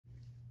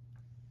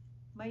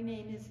My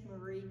name is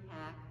Marie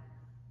Hack,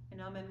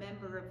 and I'm a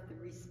member of the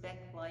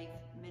Respect Life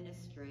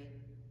Ministry.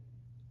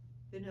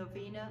 The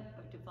Novena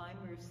of Divine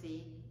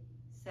Mercy,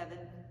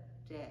 7th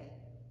day.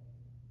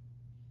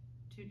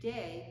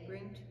 Today,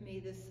 bring to me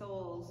the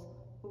souls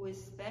who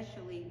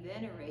especially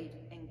venerate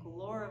and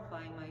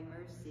glorify my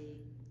mercy,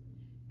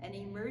 and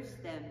immerse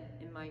them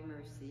in my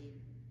mercy.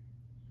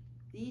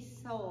 These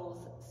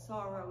souls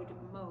sorrowed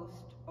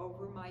most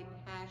over my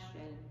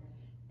passion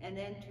and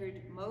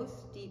entered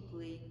most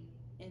deeply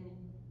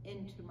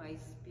into my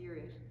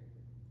spirit.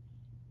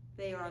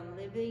 They are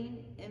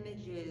living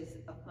images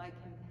of my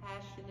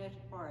compassionate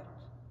heart.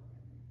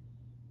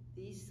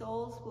 These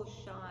souls will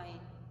shine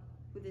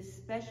with a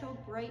special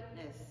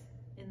brightness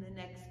in the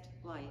next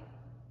life.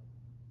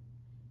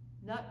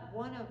 Not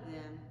one of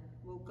them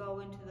will go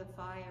into the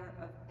fire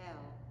of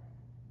hell.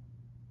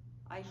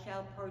 I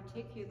shall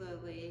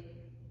particularly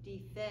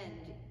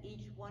defend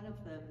each one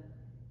of them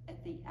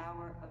at the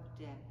hour of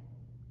death.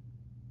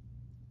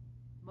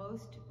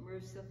 Most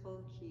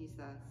merciful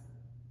Jesus,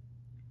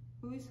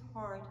 whose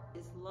heart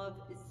is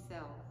love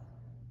itself,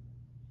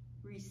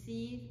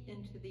 receive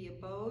into the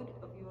abode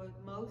of your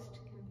most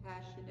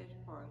compassionate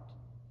heart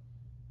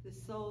the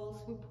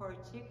souls who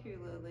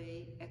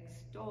particularly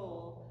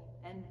extol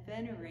and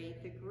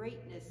venerate the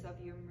greatness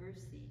of your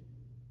mercy.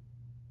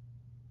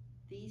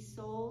 These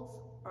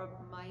souls are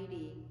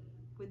mighty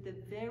with the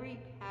very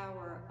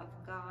power of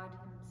God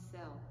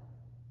Himself.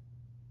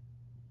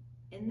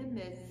 In the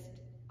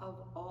midst of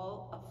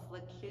all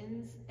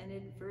afflictions and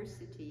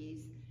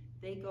adversities,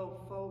 they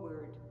go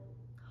forward,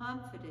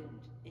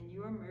 confident in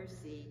your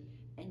mercy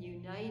and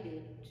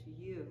united to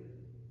you.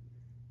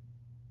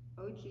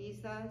 O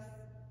Jesus,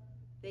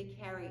 they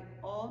carry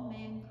all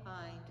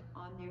mankind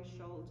on their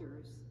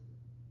shoulders.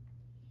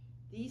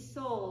 These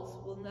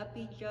souls will not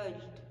be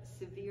judged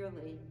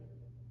severely,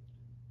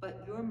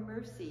 but your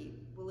mercy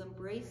will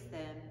embrace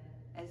them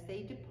as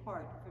they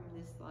depart from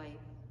this life.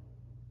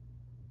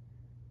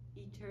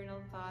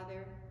 Eternal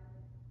Father,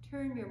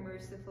 turn your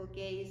merciful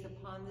gaze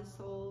upon the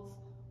souls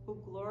who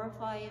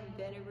glorify and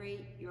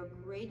venerate your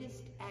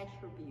greatest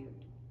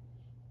attribute,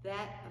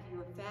 that of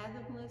your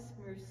fathomless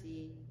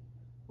mercy,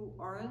 who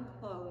are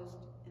enclosed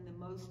in the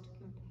most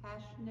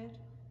compassionate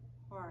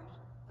heart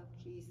of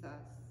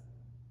Jesus.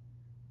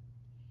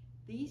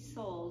 These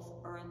souls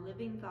are a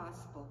living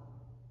gospel.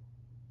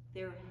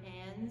 Their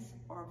hands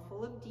are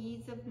full of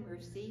deeds of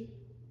mercy,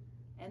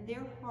 and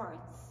their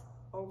hearts,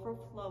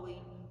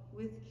 overflowing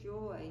with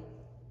joy,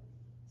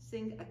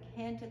 sing a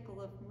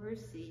canticle of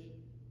mercy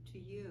to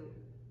you.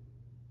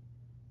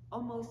 O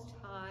Most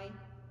High,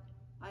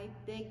 I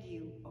beg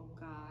you, O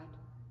God,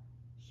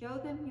 show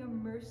them your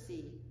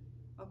mercy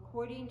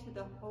according to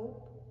the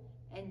hope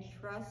and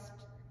trust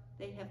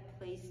they have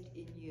placed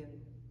in you.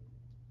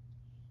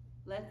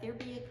 Let there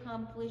be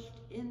accomplished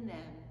in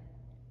them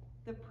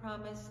the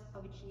promise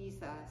of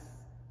Jesus,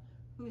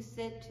 who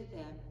said to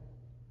them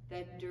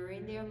that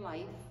during their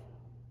life,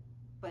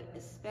 but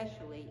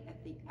especially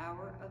at the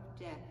hour of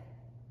death,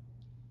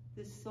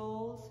 the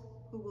souls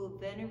who will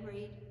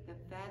venerate the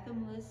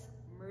fathomless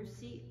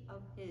mercy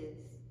of His,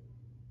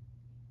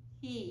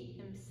 He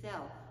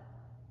Himself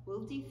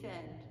will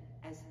defend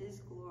as His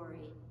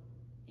glory